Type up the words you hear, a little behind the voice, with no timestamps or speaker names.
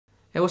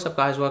Hey, what's up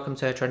guys, welcome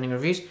to Trending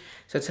Reviews.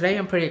 So today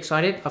I'm pretty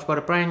excited. I've got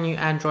a brand new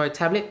Android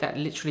tablet that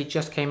literally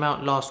just came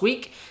out last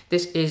week.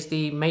 This is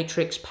the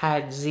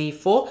MatrixPad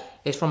Z4.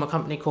 It's from a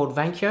company called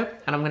Vankyo,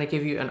 and I'm going to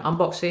give you an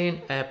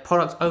unboxing, a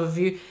product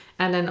overview,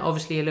 and then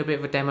obviously a little bit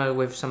of a demo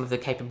with some of the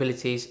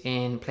capabilities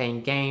in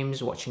playing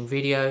games, watching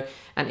video,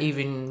 and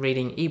even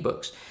reading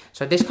ebooks.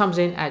 So this comes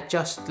in at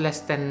just less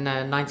than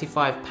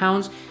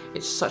 £95.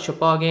 It's such a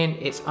bargain.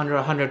 It's under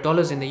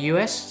 $100 in the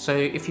US. So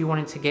if you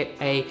wanted to get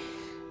a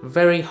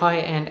very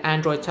high-end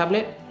Android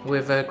tablet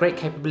with great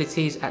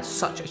capabilities at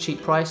such a cheap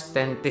price,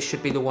 then this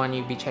should be the one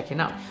you'd be checking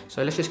out.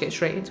 So let's just get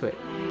straight into it.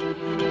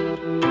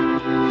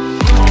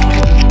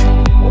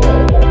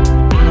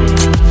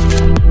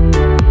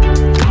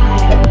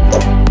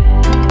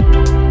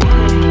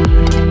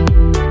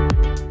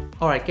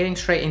 Alright, getting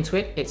straight into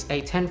it, it's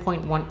a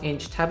 10.1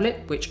 inch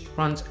tablet which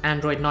runs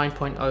Android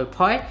 9.0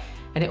 Pie,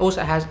 and it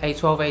also has a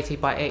 1280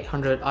 by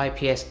 800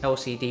 IPS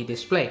LCD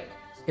display.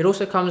 It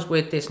also comes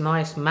with this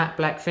nice matte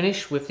black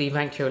finish with the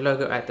Vankyo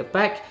logo at the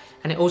back,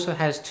 and it also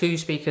has two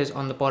speakers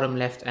on the bottom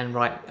left and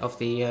right of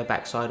the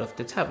back side of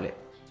the tablet.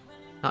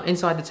 Now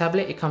inside the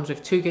tablet it comes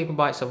with 2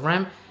 GB of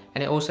RAM,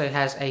 and it also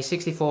has a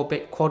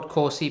 64-bit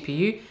quad-core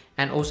CPU,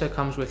 and also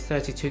comes with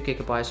 32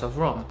 GB of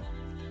ROM.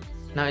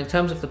 Now in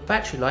terms of the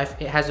battery life,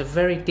 it has a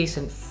very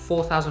decent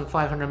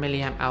 4500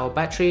 mAh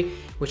battery,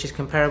 which is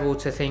comparable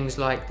to things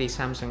like the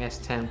Samsung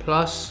S10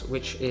 Plus,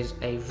 which is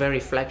a very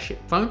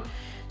flagship phone.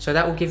 So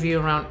that will give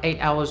you around 8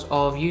 hours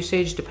of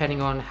usage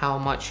depending on how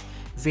much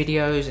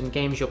videos and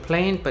games you're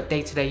playing, but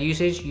day-to-day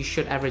usage you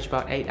should average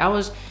about 8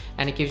 hours,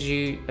 and it gives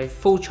you a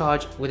full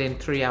charge within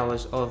 3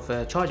 hours of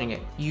charging it.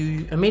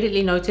 You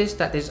immediately notice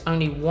that there's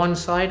only one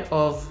side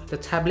of the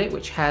tablet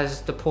which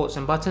has the ports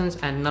and buttons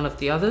and none of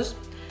the others.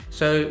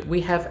 So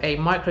we have a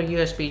micro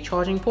USB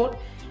charging port,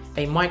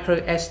 a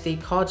micro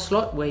SD card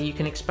slot where you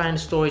can expand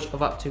storage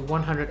of up to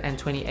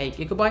 128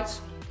 GB.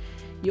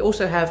 You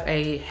also have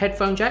a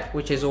headphone jack,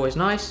 which is always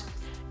nice,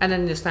 and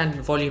then the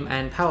standard volume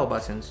and power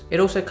buttons. It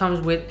also comes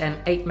with an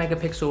 8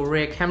 megapixel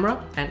rear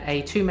camera and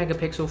a 2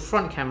 megapixel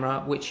front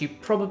camera, which you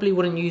probably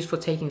wouldn't use for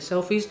taking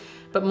selfies,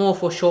 but more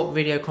for short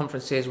video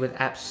conferences with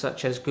apps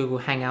such as Google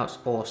Hangouts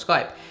or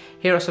Skype.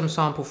 Here are some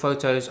sample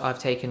photos I've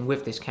taken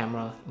with this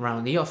camera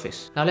around the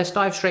office. Now let's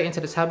dive straight into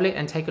the tablet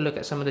and take a look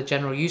at some of the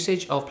general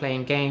usage of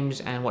playing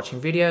games and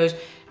watching videos,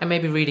 and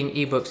maybe reading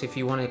ebooks if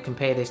you want to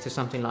compare this to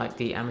something like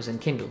the Amazon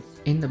Kindle.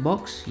 In the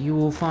box you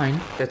will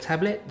find the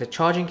tablet, the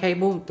charging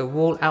cable, the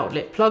wall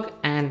outlet plug,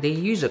 and the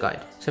user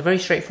guide. So very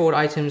straightforward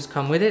items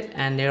come with it,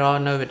 and there are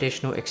no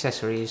additional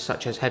accessories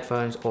such as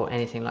headphones or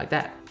anything like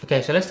that.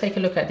 Okay, so let's take a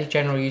look at the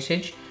general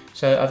usage.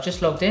 So I've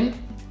just logged in.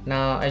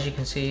 Now as you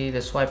can see,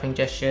 the swiping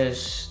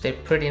gestures, they're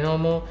pretty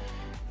normal.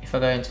 If I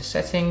go into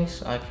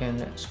settings, I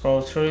can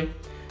scroll through.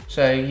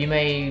 So you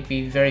may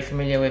be very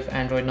familiar with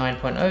Android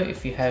 9.0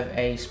 if you have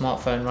a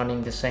smartphone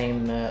running the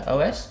same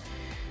OS.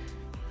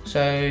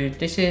 So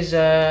this is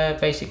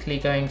basically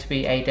going to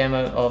be a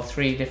demo of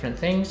 3 different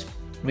things: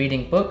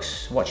 reading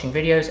books, watching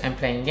videos, and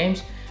playing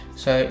games.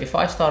 So if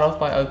I start off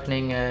by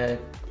opening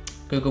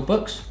Google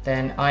Books,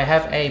 then I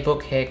have a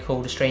book here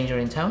called A Stranger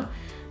in Town.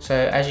 So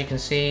as you can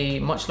see,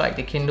 much like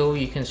the Kindle,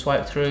 you can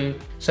swipe through.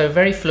 So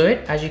very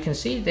fluid. As you can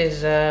see,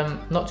 there's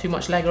not too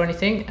much lag or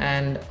anything,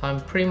 and I'm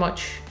pretty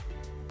much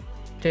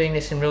doing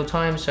this in real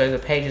time, so the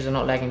pages are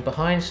not lagging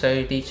behind.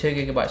 So the 2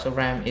 GB of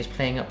RAM is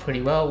playing up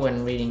pretty well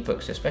when reading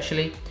books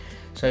especially.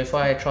 So if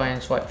I try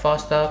and swipe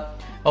faster,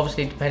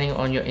 obviously depending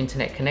on your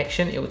internet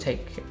connection, it will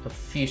take a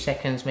few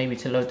seconds maybe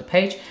to load the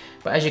page.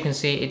 But as you can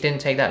see, it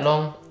didn't take that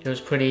long. It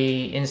was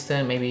pretty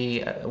instant,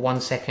 maybe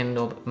 1 second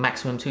or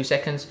maximum 2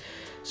 seconds.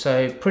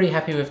 So pretty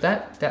happy with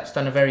that. That's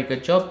done a very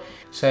good job.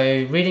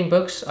 So reading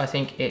books, I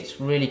think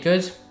it's really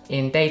good.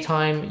 In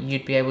daytime,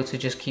 you'd be able to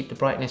just keep the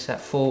brightness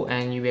at full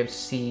and you'll be able to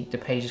see the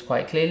pages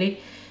quite clearly.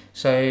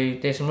 So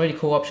there's some really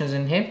cool options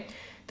in here.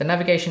 The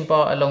navigation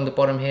bar along the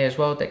bottom here as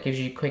well, that gives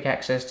you quick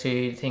access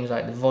to things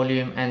like the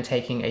volume and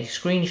taking a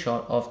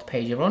screenshot of the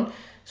page you're on.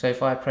 So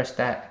if I press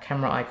that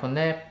camera icon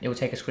there, it will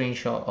take a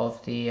screenshot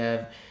of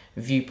the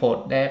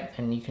viewport there,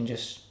 and you can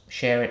just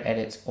share it,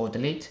 edit, or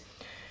delete.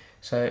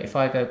 So if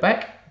I go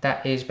back,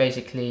 that is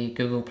basically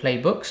Google Play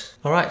Books.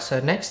 Alright, so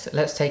next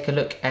let's take a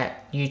look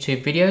at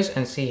YouTube videos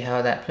and see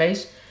how that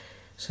plays.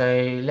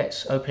 So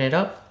let's open it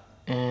up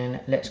and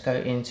let's go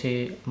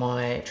into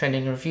my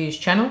Trending Reviews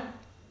channel.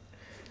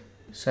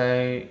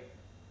 So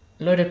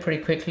loaded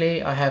pretty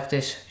quickly. I have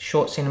this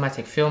short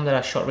cinematic film that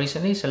I shot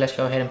recently, so let's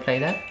go ahead and play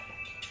that.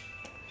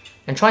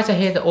 And try to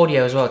hear the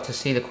audio as well to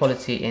see the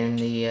quality in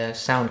the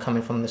sound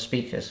coming from the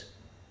speakers.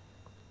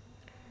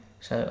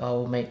 So I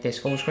will make this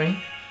full screen.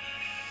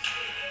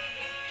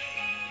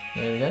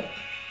 There we go.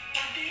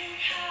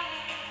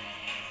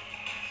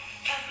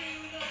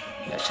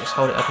 Let's just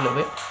hold it up a little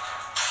bit.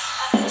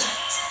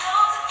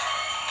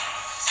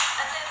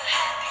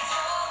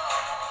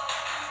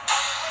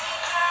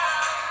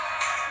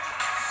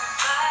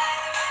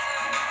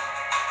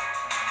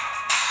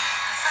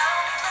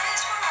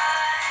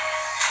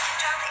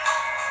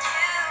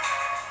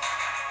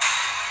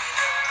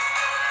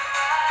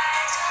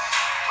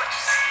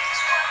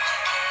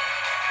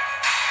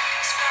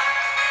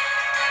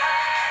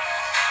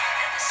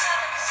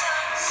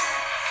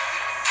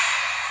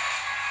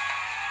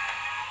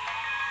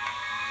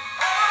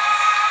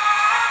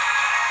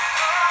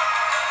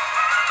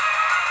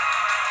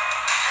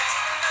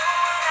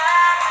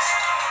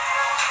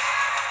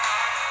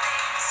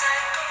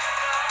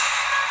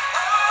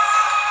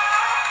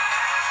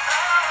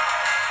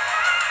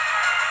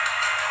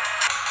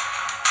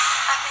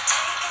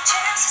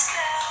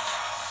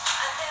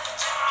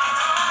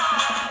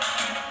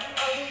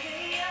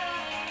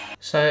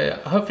 So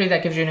hopefully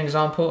that gives you an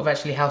example of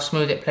actually how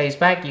smooth it plays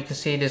back. You can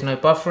see there's no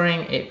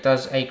buffering. It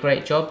does a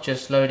great job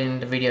just loading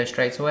the video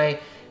straight away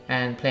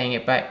and playing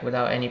it back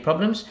without any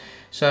problems.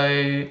 So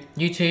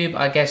YouTube,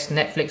 I guess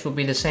Netflix will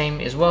be the same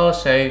as well.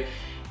 So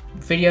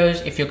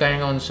videos, if you're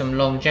going on some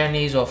long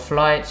journeys or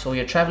flights or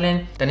you're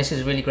traveling, then this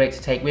is really great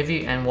to take with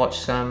you and watch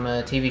some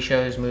TV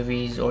shows,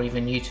 movies, or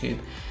even YouTube.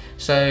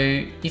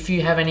 So if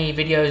you have any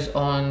videos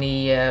on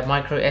the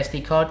micro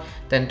SD card,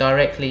 then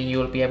directly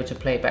you'll be able to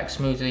play it back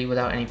smoothly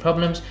without any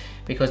problems,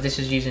 because this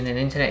is using an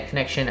internet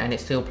connection and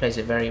it still plays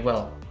it very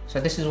well. So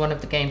this is one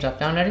of the games I've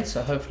downloaded,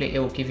 so hopefully it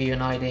will give you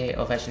an idea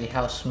of actually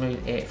how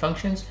smooth it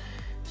functions.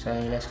 So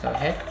let's go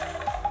ahead.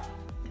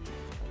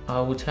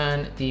 I will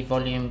turn the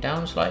volume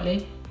down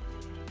slightly.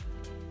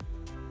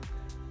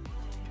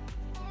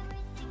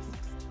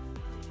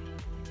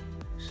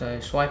 So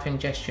swiping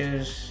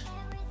gestures,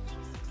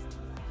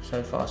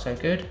 so far so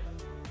good.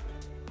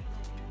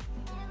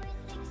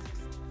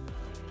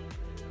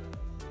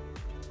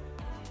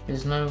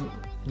 There's no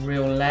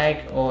real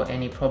lag or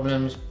any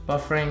problems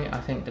buffering. I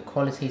think the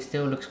quality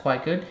still looks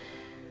quite good.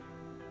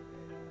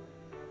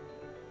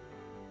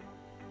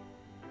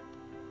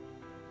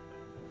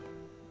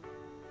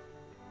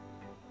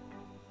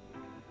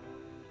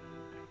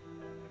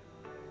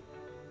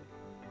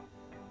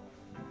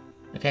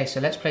 Okay,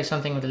 so let's play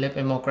something with a little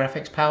bit more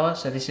graphics power.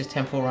 So this is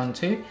Temple Run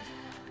 2.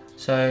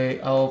 So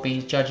I'll be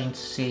judging to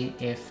see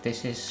if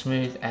this is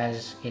smooth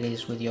as it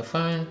is with your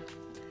phone.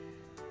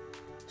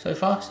 So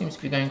far, seems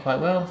to be going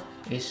quite well.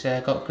 It's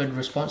got good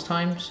response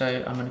time,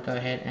 so I'm going to go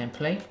ahead and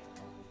play.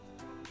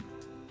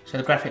 So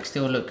the graphics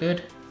still look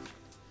good.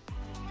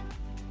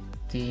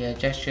 The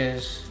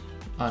gestures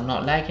are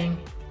not lagging.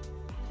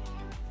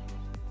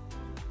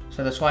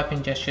 So the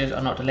swiping gestures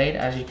are not delayed.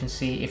 As you can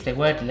see, if they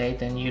were delayed,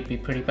 then you'd be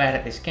pretty bad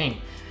at this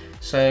game.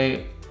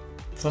 So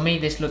for me,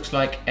 this looks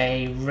like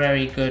a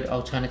very good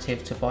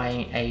alternative to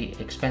buying a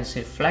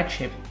expensive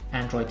flagship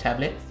Android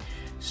tablet.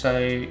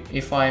 So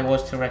if I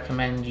was to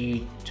recommend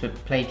you to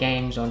play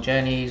games on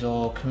journeys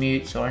or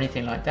commutes or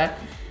anything like that,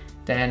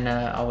 then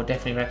I would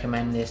definitely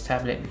recommend this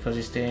tablet because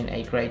it's doing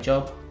a great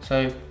job.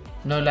 So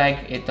no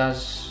lag, it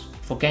does.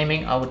 For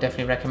gaming, I would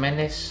definitely recommend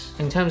this.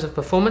 In terms of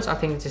performance, I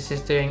think this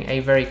is doing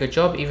a very good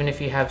job. Even if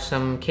you have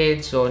some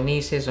kids or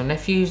nieces or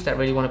nephews that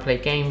really want to play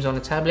games on a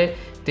tablet,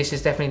 this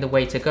is definitely the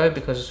way to go,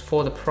 because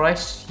for the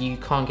price, you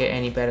can't get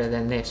any better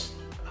than this.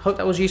 I hope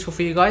that was useful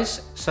for you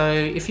guys. So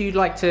if you'd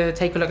like to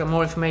take a look at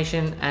more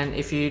information, and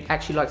if you'd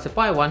actually like to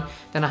buy one,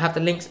 then I have the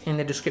links in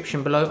the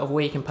description below of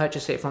where you can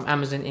purchase it from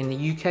Amazon in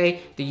the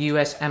UK, the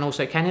US, and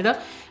also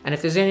Canada. And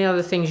if there's any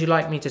other things you'd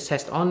like me to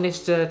test on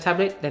this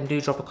tablet, then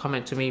do drop a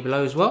comment to me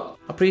below as well.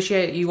 I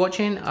appreciate you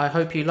watching. I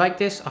hope you like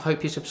this. I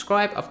hope you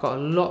subscribe. I've got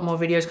a lot more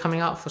videos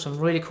coming out for some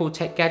really cool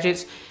tech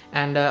gadgets,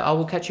 and I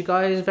will catch you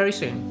guys very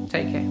soon.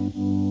 Take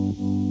care.